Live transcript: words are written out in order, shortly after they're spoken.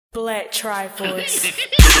BlackTri4orce.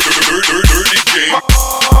 Dirty game.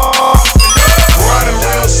 Riding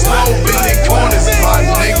real slow, bending corners, my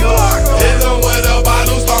nigga. Hit him with a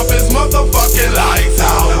bottle, stomp his motherfucking lights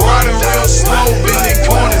out. Riding real slow, bending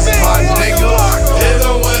corners, my nigga. Hit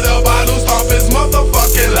him with a bottle, stomp his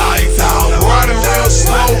motherfucking lights out. Riding real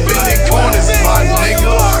slow, bending corners, my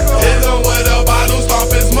nigga. Hit him with a bottle,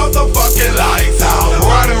 stomp his motherfucking lights out.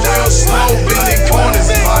 Riding real slow, bending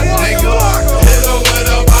corners, my nigga. Hit him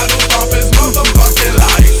with a bottle, stomp his motherfucking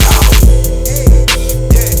lights out.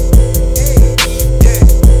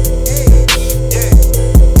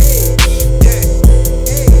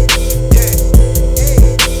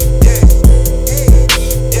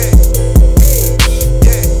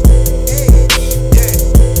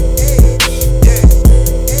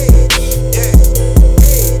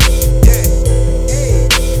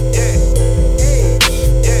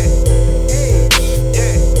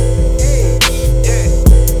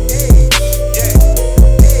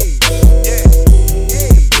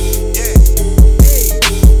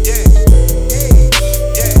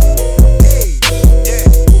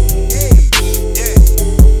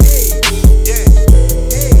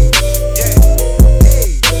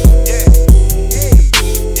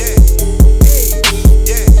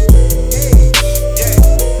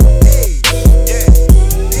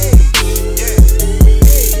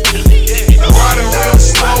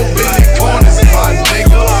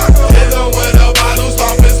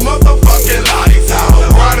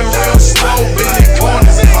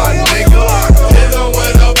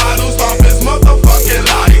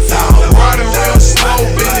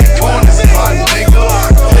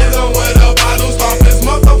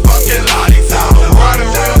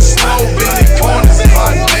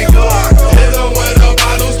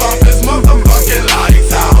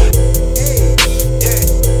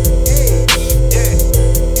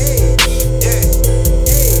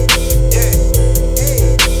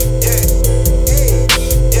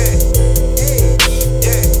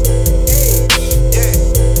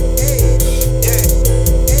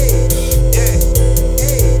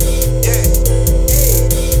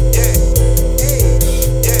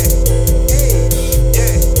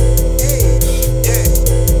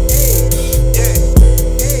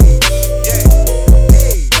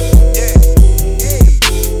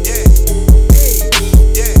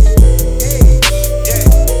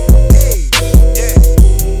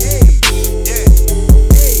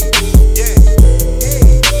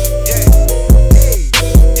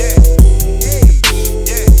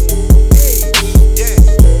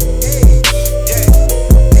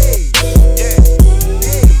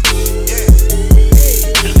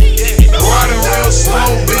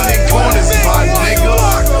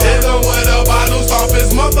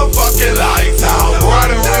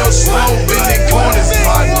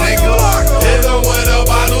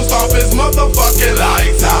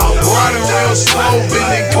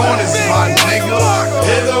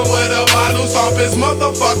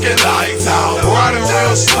 Motherfucking lights out. Riding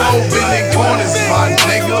real slow, bending corners, my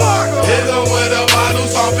nigga. Hit him with a bottle,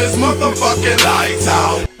 stomp his motherfucking lights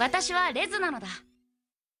out. 私はレズなのだ。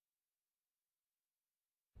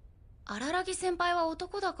荒木先輩は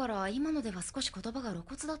男だから今のでは少し言葉が露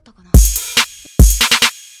骨だったかな。